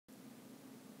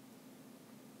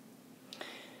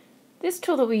This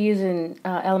tool that we use in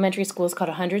elementary school is called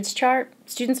a hundreds chart.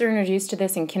 Students are introduced to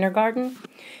this in kindergarten,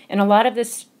 and a lot of the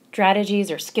strategies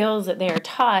or skills that they are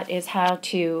taught is how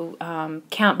to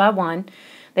count by one.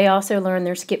 They also learn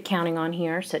their skip counting on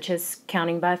here, such as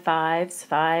counting by fives,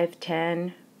 5,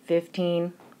 10,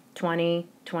 15, 20,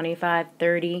 25,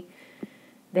 30.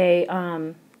 They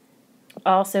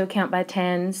also count by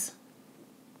tens,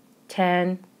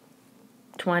 10,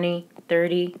 20,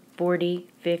 30, 40,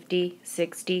 50,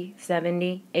 60,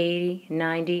 70, 80,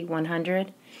 90,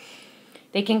 100.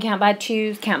 They can count by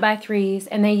twos, count by threes,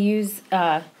 and they use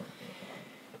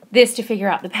this to figure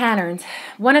out the patterns.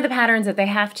 One of the patterns that they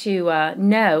have to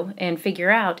know and figure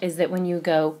out is that when you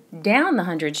go down the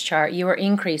hundreds chart, you are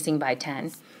increasing by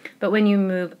 10. But when you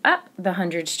move up the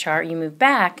hundreds chart, you move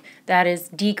back, that is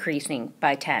decreasing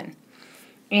by 10.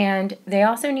 And they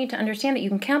also need to understand that you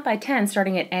can count by 10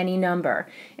 starting at any number.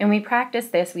 And we practice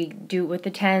this. We do it with the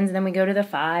tens, then we go to the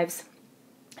fives.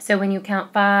 So when you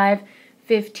count 5,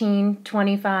 15,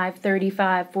 25,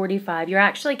 35, 45, you're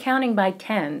actually counting by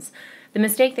tens. The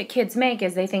mistake that kids make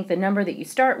is they think the number that you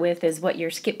start with is what you're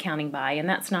skip counting by, and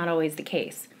that's not always the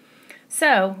case.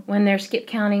 So when they're skip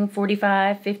counting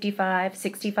 45, 55,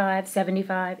 65,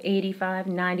 75, 85,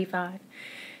 95,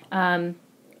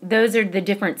 those are the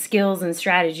different skills and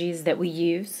strategies that we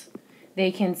use.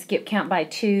 They can skip count by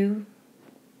 2.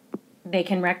 They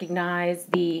can recognize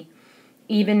the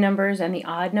even numbers and the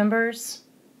odd numbers.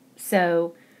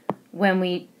 So when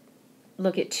we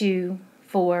look at 2,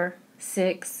 4,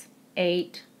 6,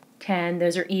 8, 10,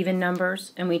 those are even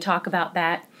numbers, and we talk about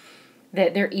that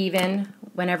they're even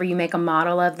whenever you make a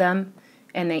model of them,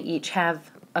 and they each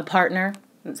have a partner.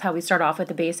 That's how we start off with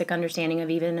the basic understanding of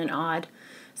even and odd.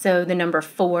 So the number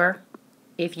 4,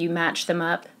 if you match them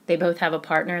up, they both have a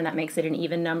partner, and that makes it an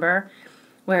even number.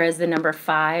 Whereas the number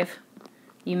 5,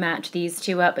 you match these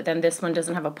two up, but then this one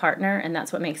doesn't have a partner, and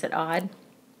that's what makes it odd.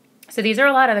 So these are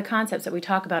a lot of the concepts that we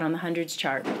talk about on the hundreds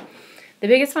chart. The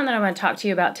biggest one that I want to talk to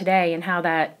you about today, and how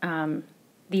that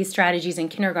these strategies in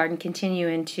kindergarten continue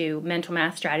into mental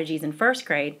math strategies in first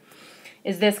grade,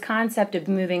 is this concept of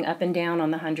moving up and down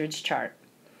on the hundreds chart.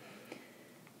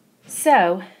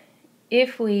 So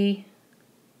if we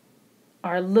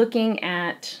are looking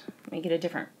at, let me get a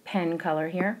different pen color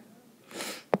here.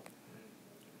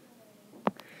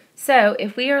 So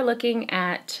if we are looking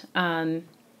at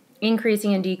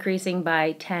increasing and decreasing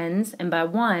by tens and by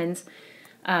ones,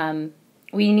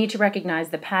 we need to recognize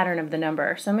the pattern of the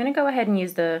number. So I'm going to go ahead and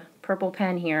use the purple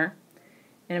pen here,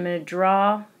 and I'm going to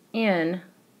draw in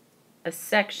a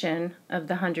section of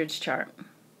the hundreds chart.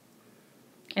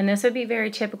 And this would be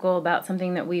very typical about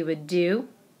something that we would do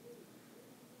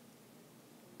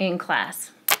in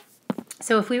class.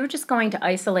 So if we were just going to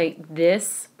isolate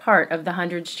this part of the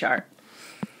hundreds chart,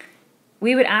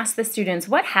 we would ask the students,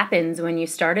 what happens when you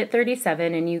start at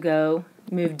 37 and you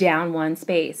move down one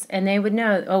space? And they would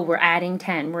know, oh, we're adding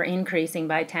 10, we're increasing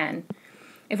by 10.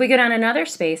 If we go down another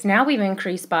space, now we've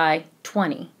increased by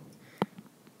 20.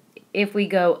 If we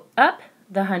go up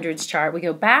the hundreds chart, we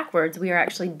go backwards, we are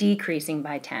actually decreasing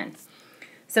by 10.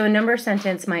 So a number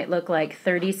sentence might look like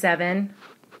 37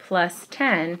 plus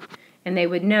 10, and they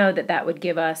would know that that would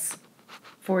give us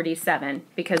 47,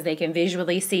 because they can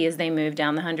visually see as they move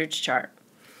down the hundreds chart.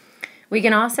 We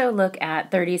can also look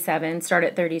at 37, start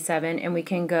at 37, and we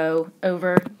can go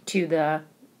over to the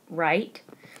right.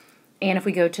 And if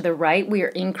we go to the right, we are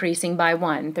increasing by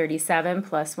 1. 37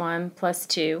 plus 1 plus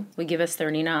 2 would give us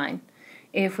 39.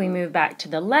 If we move back to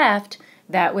the left,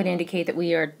 that would indicate that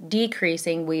we are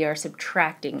decreasing, we are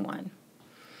subtracting 1.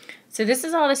 So this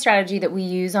is all the strategy that we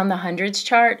use on the hundreds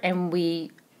chart, and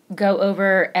we go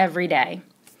over every day.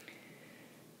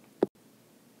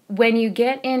 When you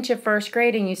get into first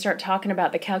grade and you start talking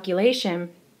about the calculation,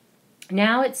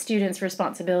 now it's students'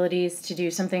 responsibilities to do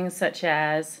something such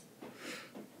as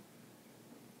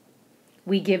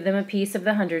we give them a piece of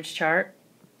the hundreds chart,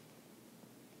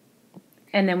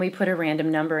 and then we put a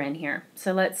random number in here.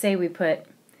 So let's say we put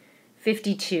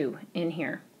 52 in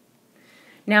here.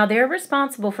 Now they're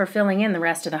responsible for filling in the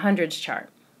rest of the hundreds chart.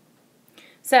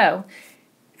 So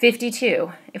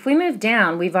 52. If we move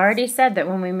down, we've already said that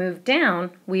when we move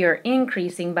down, we are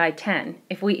increasing by 10.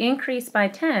 If we increase by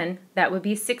 10, that would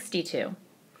be 62.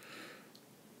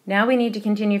 Now we need to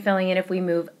continue filling in. If we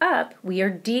move up, we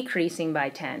are decreasing by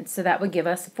 10, so that would give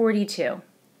us 42.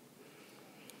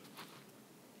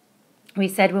 We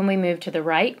said when we move to the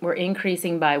right, we're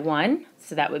increasing by 1,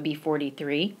 so that would be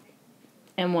 43,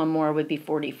 and one more would be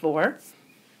 44.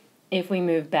 If we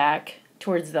move back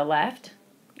towards the left,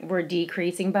 we're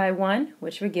decreasing by 1,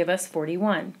 which would give us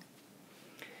 41.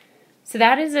 So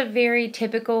that is a very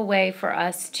typical way for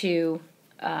us to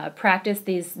practice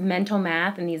these mental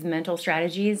math and these mental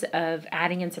strategies of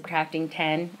adding and subtracting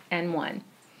 10 and 1.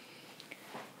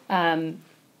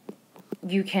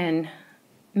 You can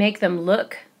make them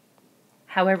look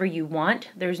however you want.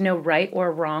 There's no right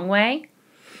or wrong way.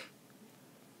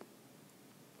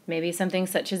 Maybe something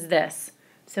such as this.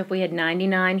 So if we had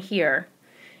 99 here,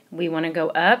 we want to go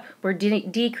up, we're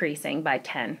decreasing by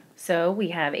 10. So we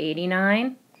have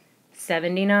 89,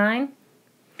 79.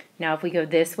 Now if we go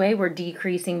this way, we're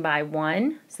decreasing by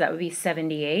 1, so that would be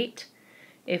 78.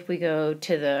 If we go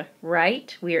to the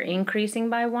right, we are increasing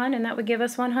by 1, and that would give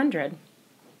us 100.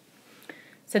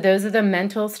 So those are the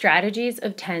mental strategies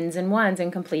of tens and ones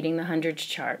in completing the hundreds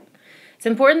chart. It's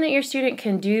important that your student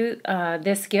can do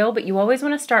this skill, but you always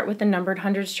want to start with the numbered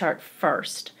hundreds chart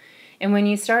first. And when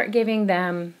you start giving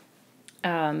them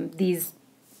these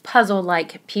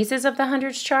puzzle-like pieces of the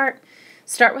hundreds chart,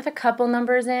 start with a couple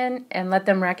numbers in and let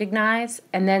them recognize,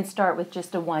 and then start with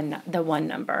just the one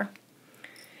number.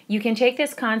 You can take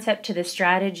this concept to the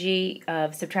strategy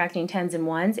of subtracting tens and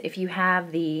ones if you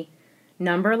have the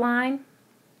number line.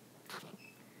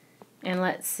 And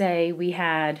let's say we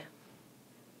had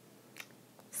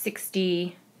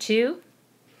 62,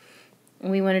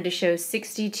 and we wanted to show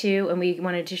 62, and we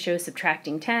wanted to show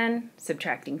subtracting 10,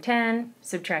 subtracting 10,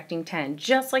 subtracting 10,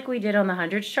 just like we did on the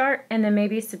hundreds chart, and then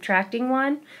maybe subtracting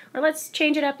 1, or let's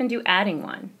change it up and do adding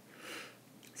 1.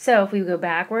 So if we go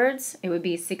backwards, it would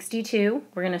be 62.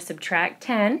 We're going to subtract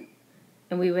 10,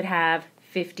 and we would have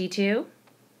 52.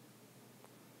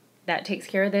 That takes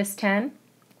care of this 10.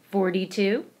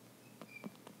 42.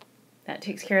 That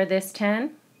takes care of this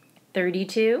 10.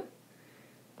 32.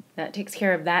 That takes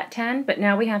care of that 10, but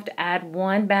now we have to add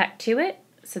 1 back to it,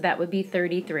 so that would be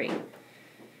 33.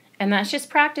 And that's just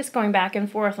practice going back and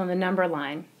forth on the number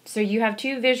line. So you have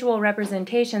two visual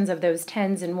representations of those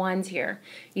tens and ones here.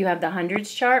 You have the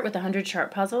hundreds chart with the hundred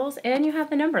chart puzzles, and you have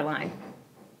the number line.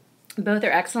 Both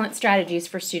are excellent strategies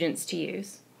for students to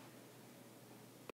use.